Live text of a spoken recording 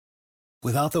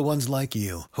Without the ones like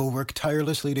you, who work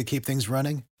tirelessly to keep things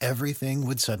running, everything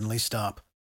would suddenly stop.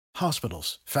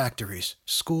 Hospitals, factories,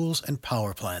 schools, and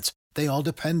power plants, they all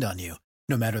depend on you.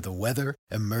 No matter the weather,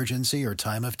 emergency, or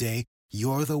time of day,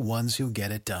 you're the ones who get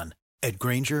it done. At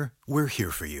Grainger, we're here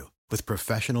for you with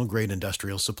professional-grade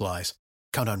industrial supplies.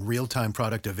 Count on real-time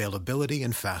product availability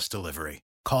and fast delivery.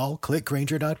 Call, click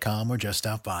Grainger.com, or just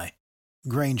stop by.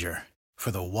 Grainger, for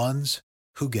the ones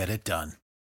who get it done.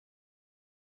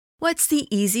 What's the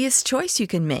easiest choice you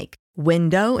can make?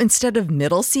 Window instead of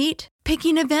middle seat?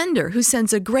 Picking a vendor who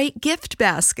sends a great gift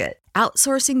basket?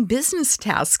 Outsourcing business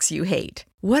tasks you hate?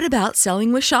 What about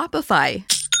selling with Shopify?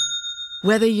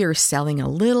 Whether you're selling a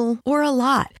little or a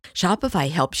lot,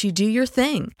 Shopify helps you do your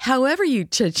thing, however you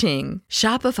cha-ching.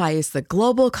 Shopify is the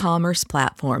global commerce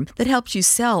platform that helps you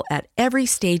sell at every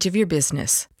stage of your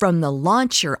business. From the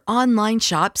launch your online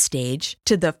shop stage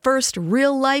to the first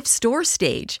real-life store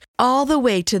stage, all the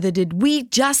way to the did we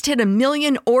just hit 1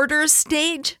 million orders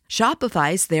stage.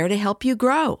 Shopify's there to help you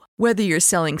grow. Whether you're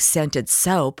selling scented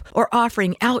soap or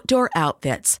offering outdoor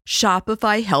outfits,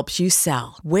 Shopify helps you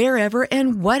sell. Wherever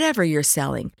and whatever you're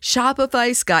selling,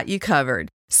 Shopify's got you covered.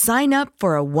 Sign up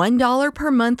for a $1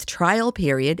 per month trial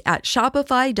period at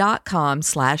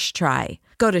shopify.com/try.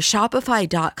 Go to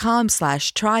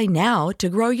shopify.com/try now to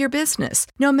grow your business,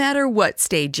 no matter what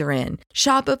stage you're in.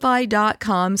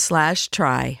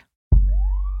 Shopify.com/try.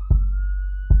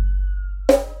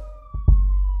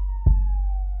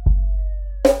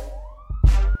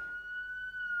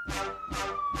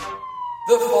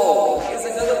 The Fold is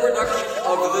another production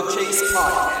of the Chase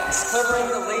Podcast, covering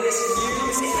the latest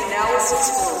news and analysis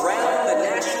from around the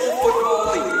National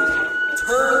Football League.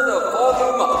 Turn the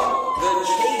volume up. The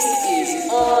chase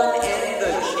is on and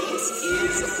the chase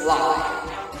is live.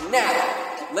 Now,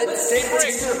 let's send to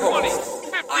your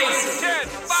host, Isaac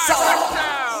Salah.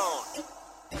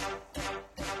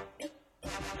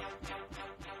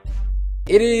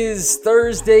 It is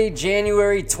Thursday,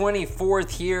 January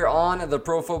 24th here on the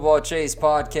Pro Football Chase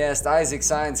Podcast. Isaac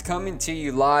Saenz coming to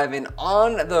you live, and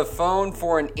on the phone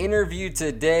for an interview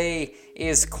today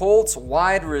is Colts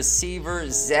wide receiver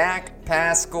Zach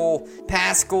Pascal.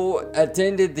 Pascal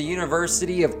attended the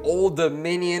University of Old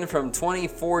Dominion from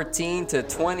 2014 to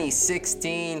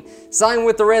 2016, signed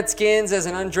with the Redskins as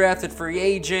an undrafted free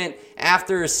agent.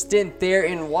 After a stint there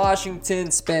in Washington,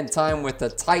 spent time with the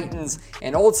Titans,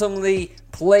 and ultimately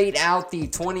played out the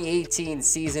 2018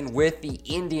 season with the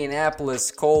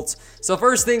Indianapolis Colts. So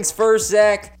first things first,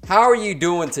 Zach, how are you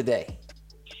doing today?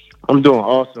 I'm doing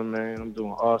awesome, man. I'm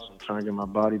doing awesome. Trying to get my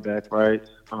body back right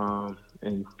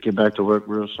and get back to work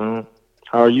real soon.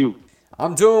 How are you?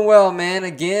 I'm doing well, man.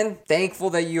 Again, thankful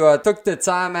that you took the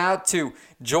time out to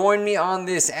join me on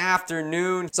this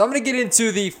afternoon. So I'm going to get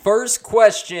into the first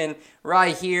question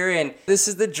right here, and this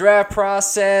is the draft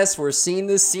process. We're seeing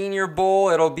the Senior Bowl.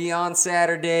 It'll be on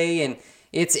Saturday, and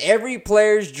it's every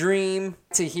player's dream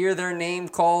to hear their name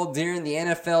called during the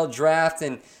NFL draft,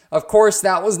 and of course,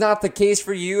 that was not the case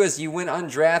for you as you went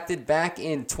undrafted back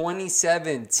in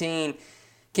 2017.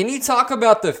 Can you talk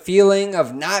about the feeling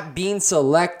of not being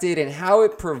selected and how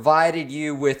it provided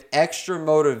you with extra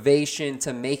motivation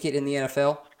to make it in the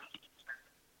NFL?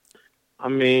 I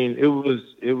mean, it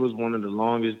was one of the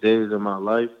longest days of my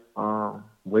life,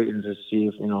 waiting to see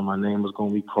if my name was going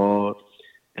to be called,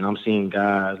 and I'm seeing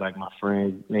guys like my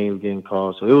friend's name getting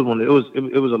called. So it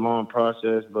was a long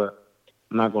process, but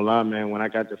I'm not gonna lie, man. When I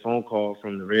got the phone call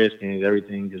from the Redskins,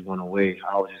 everything just went away.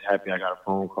 I was just happy I got a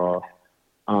phone call.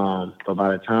 But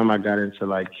by the time I got into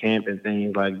like camp and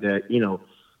things like that,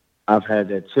 I've had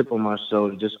that chip on my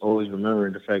shoulder, just always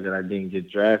remembering the fact that I didn't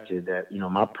get drafted, that,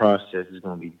 my process is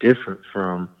going to be different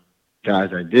from guys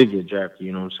that did get drafted.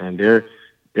 You know what I'm saying?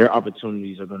 Their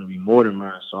opportunities are going to be more than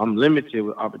mine. So I'm limited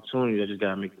with opportunities. I just got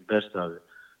to make the best of it.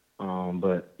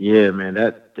 But yeah, man,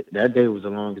 that day was the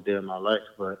longest day of my life.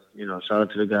 But, shout out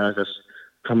to the guys that's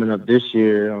coming up this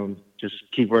year. Just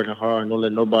keep working hard and don't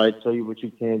let nobody tell you what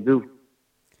you can't do.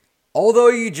 Although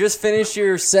you just finished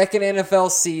your second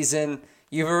NFL season,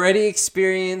 you've already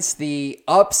experienced the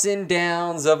ups and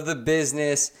downs of the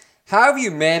business. How have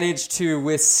you managed to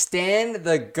withstand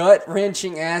the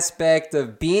gut-wrenching aspect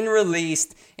of being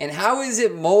released, and how has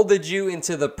it molded you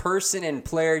into the person and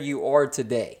player you are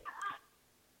today?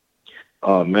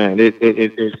 Oh, man,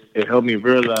 it helped me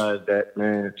realize that,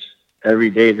 man, every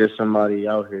day there's somebody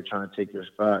out here trying to take your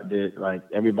spot. That, like,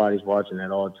 everybody's watching at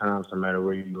all times, no matter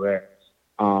where you're at.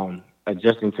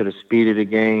 Adjusting to the speed of the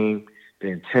game, the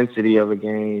intensity of a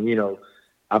game.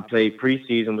 I played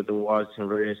preseason with the Washington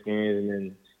Redskins, and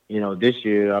then, this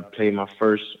year I played my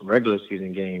first regular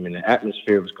season game, and the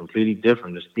atmosphere was completely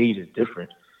different. The speed is different.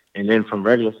 And then from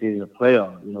regular season to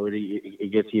playoff,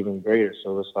 it gets even greater.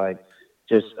 So it's like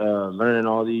just learning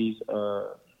all these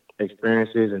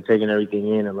experiences and taking everything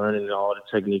in and learning all the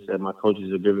techniques that my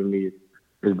coaches have given me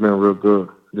has been real good.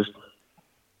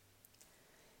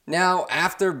 Now,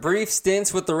 after brief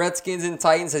stints with the Redskins and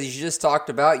Titans, as you just talked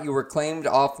about, you were claimed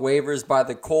off waivers by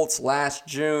the Colts last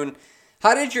June.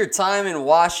 How did your time in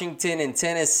Washington and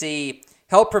Tennessee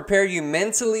help prepare you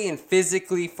mentally and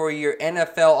physically for your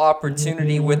NFL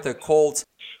opportunity with the Colts?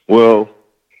 Well,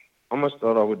 I'm going to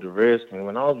start off with the Redskins.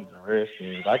 When I was with the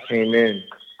Redskins, I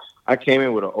came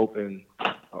in with an open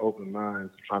mind,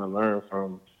 trying to learn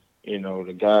from,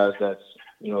 the guys that's,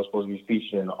 supposed to be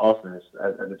featured in the offense.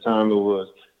 At the time, it was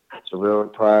Terrell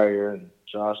Pryor and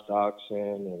Josh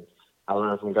Doxson, and I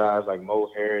learned from guys like Mo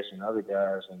Harris and other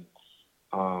guys. And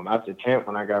after camp,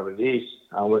 when I got released,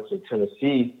 I went to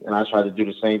Tennessee, and I tried to do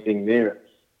the same thing there.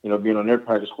 Being on their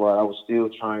practice squad, I was still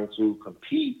trying to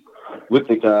compete with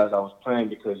the guys I was playing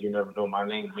because you never know, my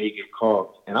name may get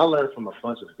called. And I learned from a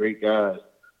bunch of great guys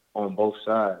on both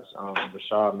sides.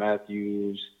 Rashad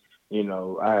Matthews, I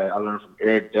learned from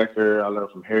Eric Decker, I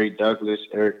learned from Harry Douglas,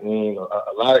 Eric Wing,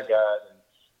 a lot of guys.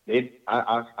 And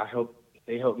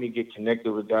they helped me get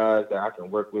connected with guys that I can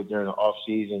work with during the off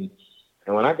season.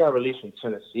 And when I got released from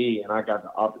Tennessee and I got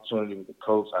the opportunity with the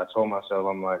Colts, I told myself,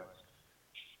 I'm like,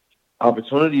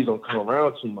 opportunities don't come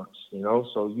around too much,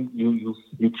 so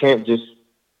you can't just,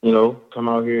 come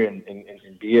out here and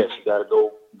BS. You got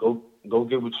to go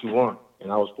get what you want.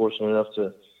 And I was fortunate enough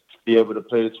to be able to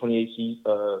play the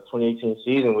 2018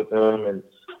 season with them, and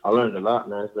I learned a lot,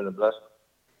 man. It's been a blessing.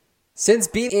 Since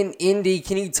being in Indy,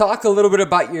 can you talk a little bit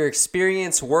about your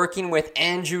experience working with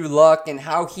Andrew Luck and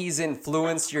how he's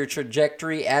influenced your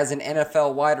trajectory as an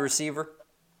NFL wide receiver?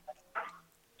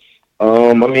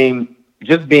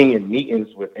 Just being in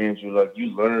meetings with Andrew Luck, you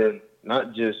learn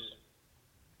not just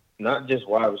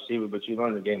wide receiver, but you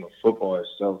learn the game of football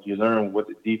itself. You learn what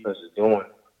the defense is doing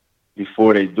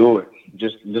before they do it.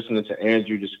 Just listening to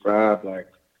Andrew describe like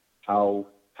how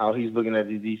he's looking at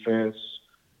the defense,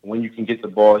 when you can get the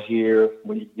ball here,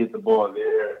 when you can get the ball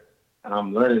there. And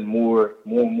I'm learning more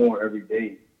and more every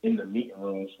day in the meeting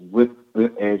rooms with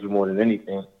Andrew more than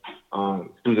anything.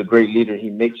 He's a great leader.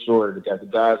 He makes sure that the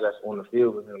guys that's on the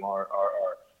field with him are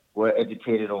well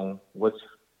educated on what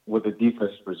the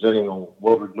defense is presenting, on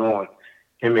what we're doing.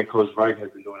 Him and Coach Wright has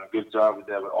been doing a good job with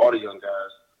that, with all the young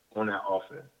guys on that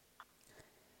offense.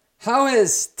 How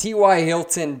has T.Y.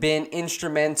 Hilton been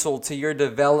instrumental to your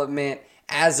development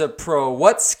as a pro?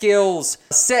 What skills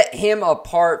set him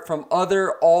apart from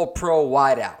other all-pro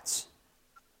wideouts?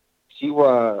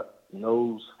 T.Y.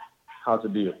 knows how to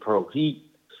be a pro. He's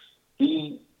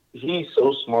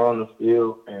so smart on the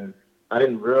field, and I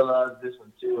didn't realize this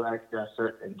until I actually got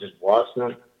set and just watched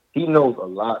him. He knows a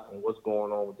lot on what's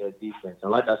going on with that defense. And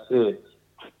like I said,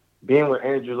 being with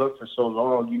Andrew Luck for so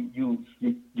long,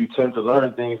 you tend to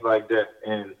learn things like that.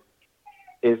 And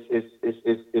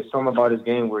it's something about his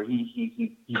game where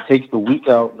he takes the week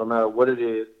out, no matter what it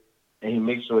is, and he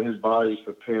makes sure his body's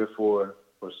prepared for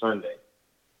Sunday.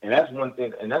 And that's one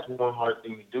thing, and that's one hard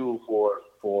thing to do for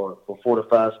 4 to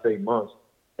 5 straight months.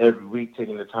 Every week,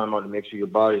 taking the time out to make sure your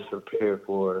body's prepared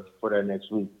for that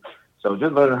next week. So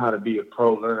just learning how to be a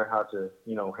pro, learning how to,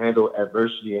 handle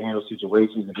adversity and handle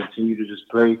situations and continue to just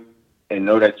play and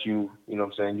know that you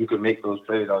can make those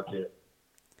plays out there.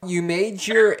 You made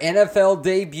your NFL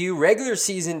debut, regular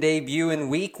season debut in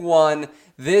week 1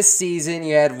 this season.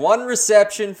 You had 1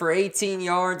 reception for 18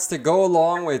 yards to go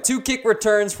along with 2 kick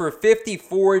returns for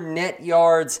 54 net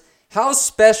yards. How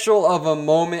special of a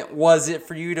moment was it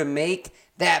for you to make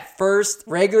that first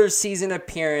regular season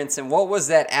appearance, and what was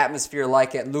that atmosphere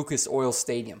like at Lucas Oil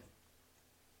Stadium?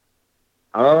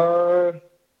 It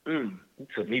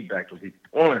took me back to week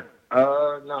 1.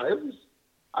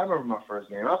 I remember my first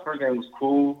game. My first game was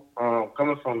cool.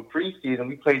 Coming from preseason,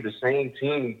 we played the same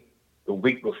team the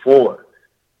week before.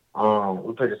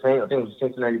 We played the same, I think it was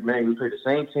Cincinnati Bengals. We played the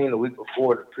same team the week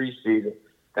before the preseason.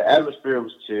 The atmosphere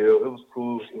was chill. It was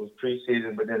cool. It was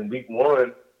preseason, but then week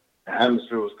 1, the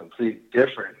atmosphere was completely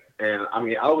different. And, I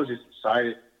was just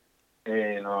excited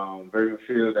and very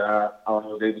feel that I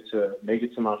was able to make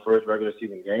it to my first regular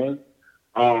season game.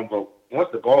 But once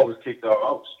the ball was kicked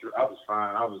off, I was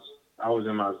fine. I was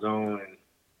in my zone and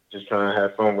just trying to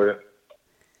have fun with it.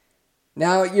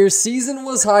 Now, your season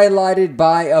was highlighted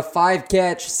by a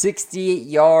 5-catch,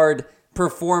 68-yard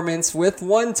performance with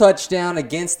 1 touchdown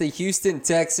against the Houston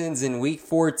Texans in Week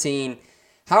 14.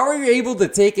 How were you able to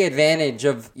take advantage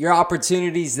of your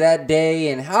opportunities that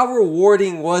day, and how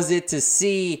rewarding was it to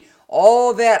see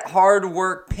all that hard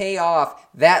work pay off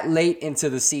that late into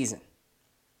the season?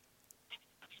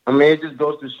 I mean, it just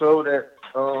goes to show that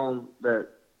that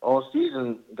all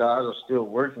season guys are still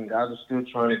working. Guys are still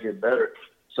trying to get better.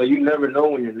 So you never know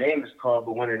when your name is called,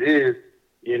 but when it is,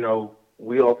 you know,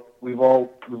 we've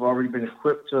already been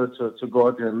equipped to go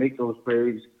out there and make those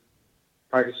plays,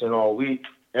 practicing all week,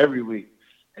 every week,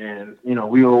 and you know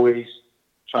we always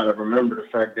try to remember the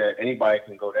fact that anybody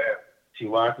can go down.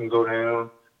 Ty can go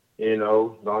down, you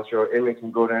know, Dontrell Emmett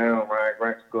can go down, Ryan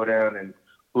Grant can go down, and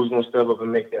who's gonna step up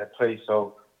and make that play?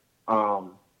 So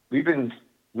we've been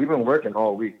working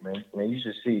all week, man. I mean, you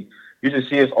should see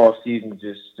us all season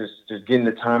just getting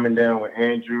the timing down with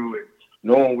Andrew and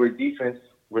knowing where the defense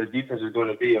is going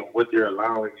to be and what they're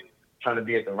allowing and trying to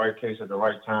be at the right place at the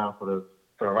right time for the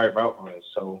right route runs.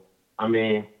 So I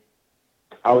mean,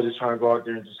 I was just trying to go out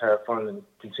there and just have fun and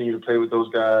continue to play with those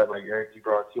guys like Eric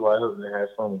Ebron, T.Y. Hilton, and have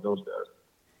fun with those guys.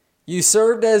 You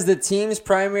served as the team's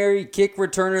primary kick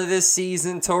returner this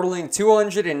season, totaling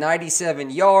 297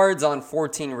 yards on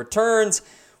 14 returns.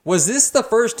 Was this the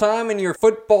first time in your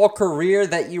football career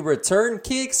that you returned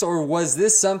kicks, or was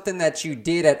this something that you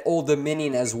did at Old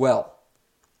Dominion as well?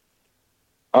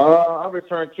 I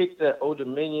returned kicks at Old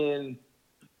Dominion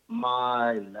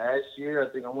my last year. I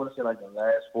think I want to say like the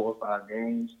last 4 or 5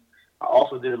 games. I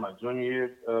also did it my junior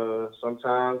year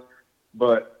sometimes,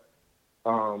 but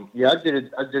yeah, I did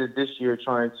it this year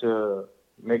trying to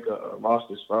make a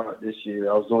roster spot this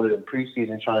year. I was doing it in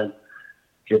preseason trying to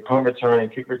get punt return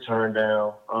and kick return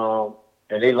down,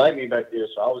 and they liked me back there.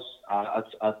 So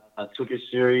I took it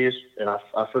serious, and I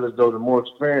feel as though the more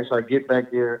experience I get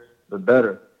back there, the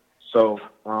better. So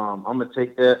I'm gonna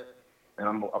take that, and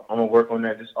I'm gonna work on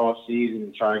that this off season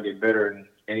and try and get better in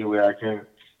any way I can.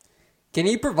 Can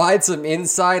you provide some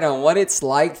insight on what it's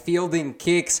like fielding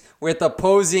kicks with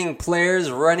opposing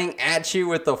players running at you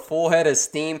with a full head of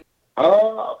steam?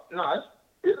 No,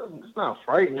 it's not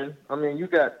frightening. I mean, you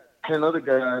got 10 other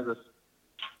guys that's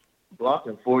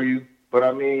blocking for you, but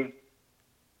I mean,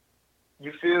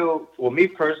 you feel. Well, me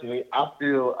personally, I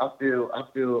feel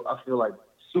like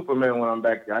Superman when I'm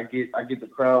back there. I get the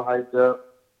crowd hyped up.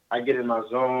 I get in my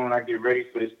zone. I get ready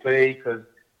for this play because,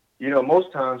 you know,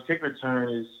 most times kick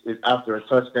return is after a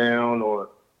touchdown or,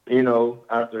 you know,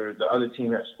 after the other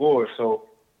team has scored. So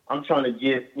I'm trying to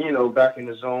get, you know, back in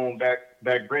the zone, back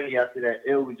ready after that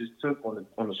L we just took on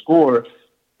the score,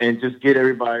 and just get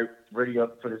everybody ready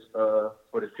up for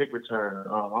this kick return.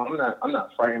 I'm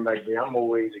not frightened back there. I'm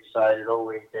always excited,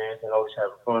 always dancing, always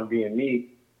having fun being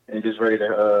me, and just ready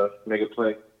to make a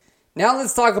play. Now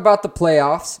let's talk about the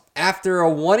playoffs. After a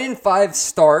 1-5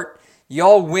 start,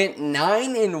 y'all went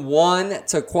 9-1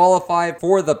 to qualify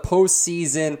for the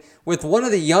postseason with one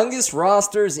of the youngest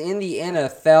rosters in the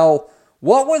NFL.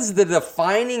 What was the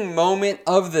defining moment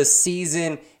of the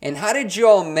season, and how did you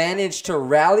all manage to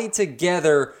rally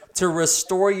together to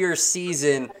restore your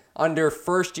season under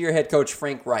first-year head coach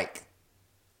Frank Reich?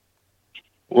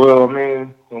 Well, I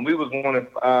mean, when we was 1-5,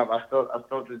 I felt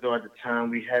as though at the time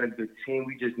we had a good team.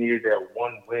 We just needed that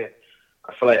one win.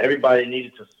 I feel like everybody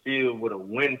needed to feel what a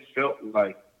win felt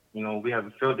like. You know, we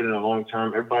haven't felt it in a long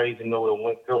time. Everybody needs to know what a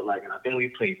win felt like. And I think we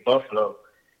played Buffalo,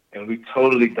 and we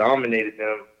totally dominated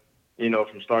them, you know,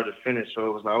 from start to finish. So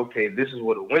it was like, okay, this is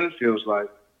what a win feels like.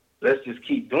 Let's just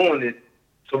keep doing it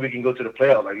so we can go to the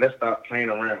playoffs. Like, let's stop playing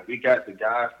around. We got the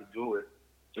guys to do it.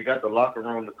 We got the locker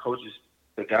room, the coaches,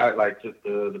 the guys, like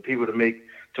the people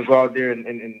to go out there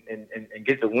and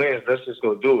get the wins. Let's just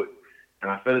go do it.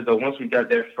 And I felt as though once we got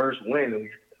that first win, and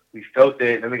we felt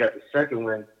that, and then we got the second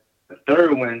win, the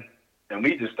third win, and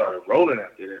we just started rolling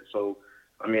after that. So,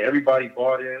 I mean, everybody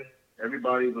bought in.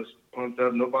 Everybody was pumped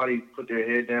up. Nobody put their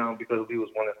head down because we was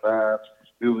 1-5.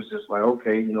 We was just like,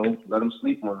 okay, you know, let them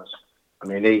sleep on us. I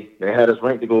mean, they had us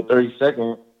ranked to go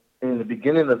 32nd in the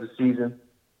beginning of the season,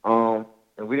 and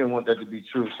we didn't want that to be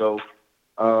true. So,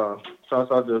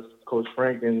 shouts out to Coach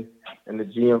Frank and the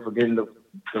GM for getting the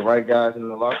right guys in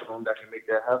the locker room that can make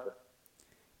that happen.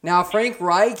 Now, Frank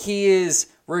Reich, he is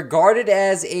regarded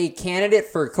as a candidate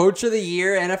for Coach of the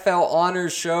Year. NFL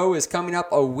Honors Show is coming up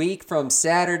a week from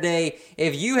Saturday.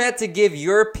 If you had to give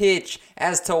your pitch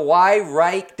as to why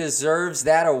Reich deserves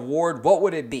that award, what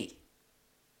would it be?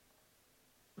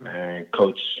 Man,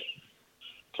 Coach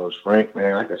Frank,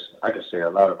 man, I could say a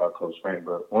lot about Coach Frank,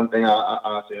 but one thing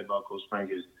I say about Coach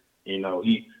Frank is, you know,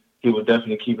 he would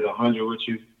definitely keep it 100 with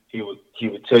you. He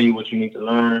would tell you what you need to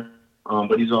learn,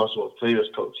 but he's also a player's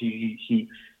coach. He's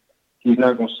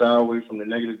not going to shy away from the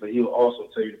negatives, but he'll also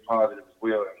tell you the positive as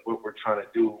well and what we're trying to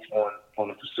do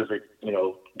on a specific, you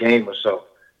know, game or so.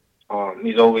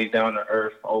 He's always down to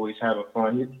earth, always having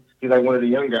fun. He's like one of the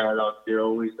young guys out there,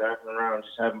 always acting around,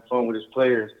 just having fun with his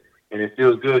players. And it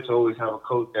feels good to always have a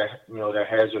coach that, you know, that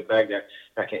has your back,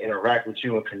 that can interact with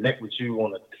you and connect with you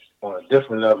on a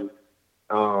different level.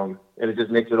 And it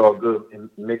just makes it all good.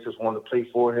 It makes us want to play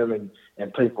for him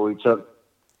and play for each other.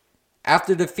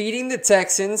 After defeating the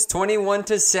Texans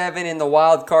 21-7 in the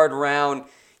wild card round,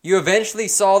 you eventually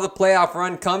saw the playoff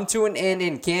run come to an end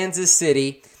in Kansas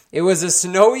City. It was a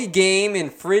snowy game in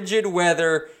frigid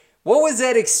weather. What was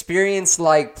that experience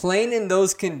like playing in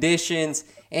those conditions,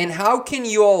 and how can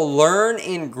you all learn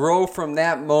and grow from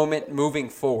that moment moving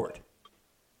forward?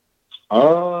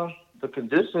 The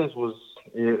conditions was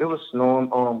snowing.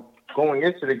 Going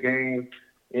into the game,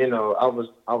 you know, I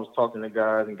was talking to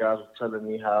guys, and guys were telling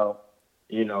me how,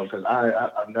 you know, because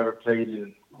I've never played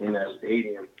in that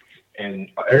stadium, and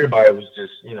everybody was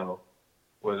just, you know,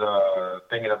 was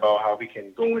thinking about how we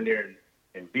can go in there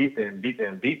and beat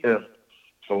them.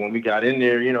 So when we got in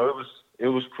there, you know, it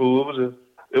was cool.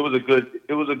 It was a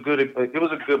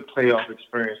good playoff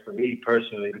experience for me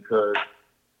personally, because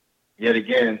yet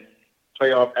again,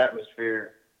 playoff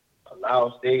atmosphere, a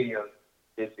loud stadium,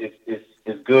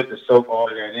 it's good to soak all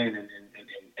of that in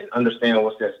and understand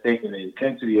what's at stake and the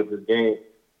intensity of the game.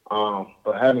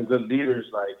 But having good leaders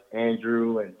like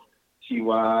Andrew and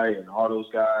T.Y. and all those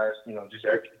guys, you know, just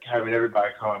having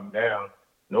everybody calm down.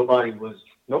 Nobody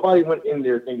went in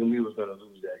there thinking we was going to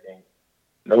lose that game.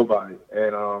 Nobody.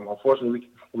 And unfortunately,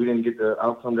 we didn't get the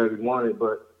outcome that we wanted.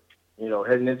 But, you know,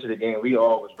 heading into the game, we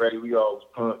all was ready. We all was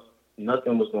pumped.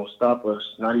 Nothing was going to stop us,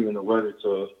 not even the weather,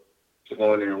 to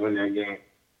go in there and win that game.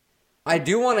 I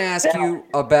do want to ask you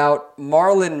about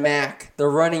Marlon Mack, the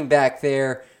running back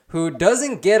there, who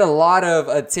doesn't get a lot of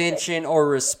attention or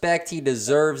respect he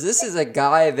deserves. This is a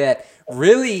guy that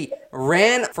really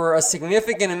ran for a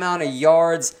significant amount of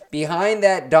yards behind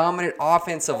that dominant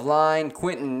offensive line,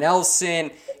 Quentin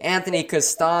Nelson, Anthony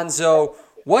Costanzo.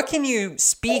 What can you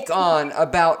speak on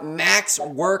about Mack's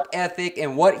work ethic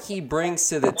and what he brings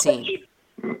to the team?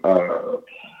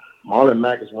 Marlon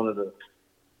Mack is one of the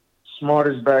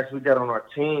smartest backs we got on our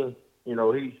team. You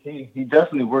know, he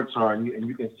definitely works hard, and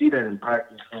you can see that in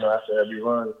practice. You know, after every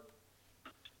run,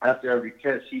 after every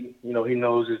catch, he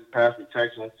knows his pass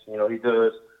protections. You know, he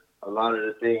does a lot of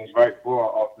the things right for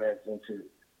our offense, and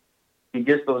he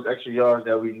gets those extra yards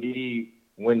that we need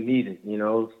when needed. You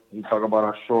know, you talk about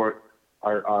our short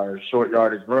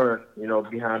yardage run. You know,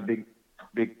 behind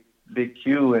big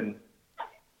Q, and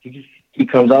he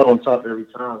comes out on top every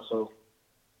time. So.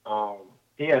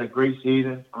 He had a great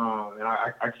season, and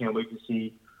I can't wait to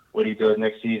see what he does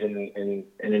next season and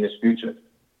in his future.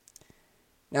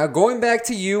 Now, going back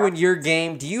to you and your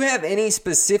game, do you have any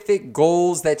specific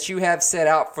goals that you have set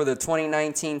out for the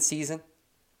 2019 season?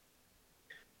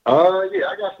 Yeah,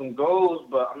 I got some goals,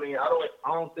 but I mean, I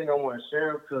don't think I want to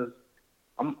share them because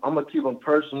I'm gonna keep them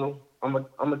personal. I'm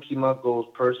gonna keep my goals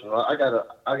personal. I got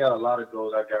a lot of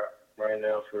goals I got right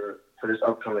now for this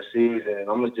upcoming season, and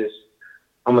I'm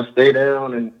gonna stay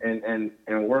down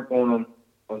and work on them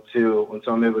until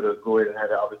I'm able to go ahead and have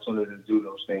the opportunity to do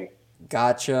those things.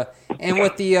 Gotcha. And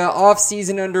with the off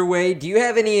season underway, do you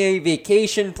have any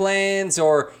vacation plans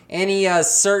or any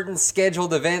certain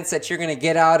scheduled events that you're going to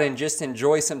get out and just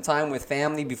enjoy some time with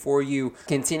family before you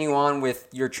continue on with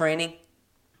your training?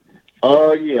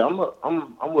 Yeah,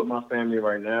 I'm with my family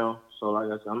right now. So like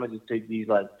I said, I'm gonna just take these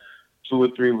like 2 or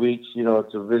 3 weeks, you know,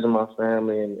 to visit my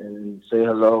family and say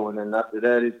hello, and then after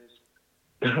that,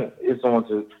 it's on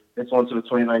to the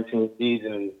 2019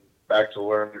 season and back to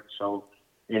work. So,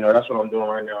 you know, that's what I'm doing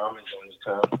right now. I'm enjoying this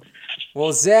time.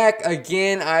 Well, Zach,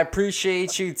 again, I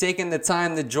appreciate you taking the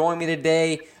time to join me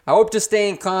today. I hope to stay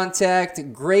in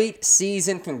contact. Great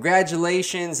season.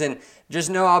 Congratulations. And just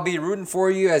know I'll be rooting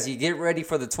for you as you get ready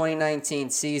for the 2019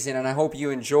 season, and I hope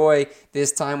you enjoy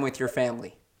this time with your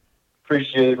family.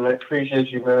 Appreciate it, man. Appreciate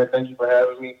you, man. Thank you for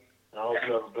having me. I hope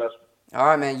you have a blessed one. All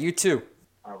right, man. You too.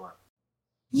 All right.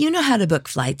 You know how to book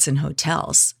flights and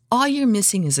hotels. All you're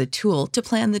missing is a tool to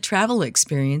plan the travel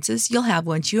experiences you'll have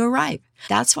once you arrive.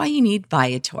 That's why you need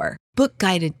Viator. Book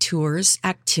guided tours,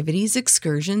 activities,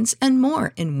 excursions, and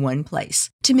more in one place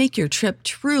to make your trip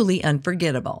truly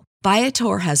unforgettable.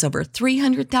 Viator has over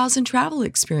 300,000 travel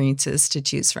experiences to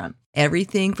choose from.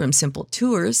 Everything from simple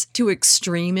tours to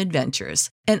extreme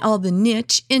adventures and all the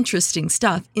niche, interesting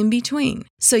stuff in between.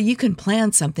 So you can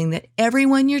plan something that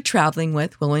everyone you're traveling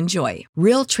with will enjoy.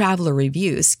 Real traveler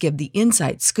reviews give the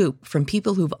inside scoop from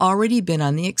people who've already been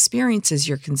on the experiences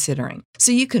you're considering.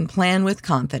 So you can plan with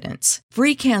confidence.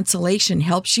 Free cancellation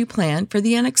helps you plan for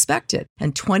the unexpected.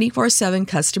 And 24/7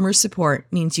 customer support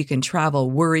means you can travel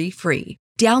worry-free.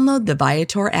 Download the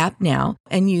Viator app now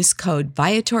and use code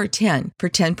Viator10 for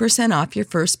 10% off your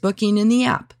first booking in the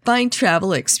app. Find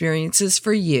travel experiences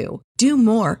for you. Do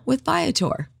more with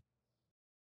Viator.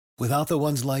 Without the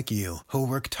ones like you, who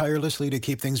work tirelessly to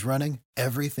keep things running,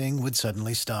 everything would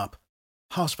suddenly stop.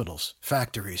 Hospitals,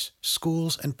 factories,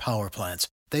 schools, and power plants,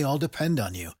 they all depend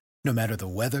on you. No matter the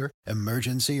weather,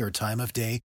 emergency, or time of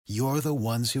day, you're the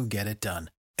ones who get it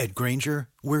done. At Grainger,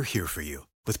 we're here for you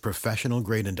with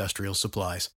professional-grade industrial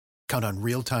supplies. Count on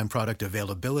real-time product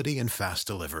availability and fast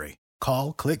delivery.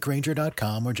 Call, click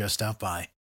Grainger.com, or just stop by.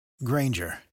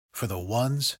 Grainger, for the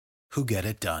ones who get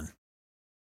it done.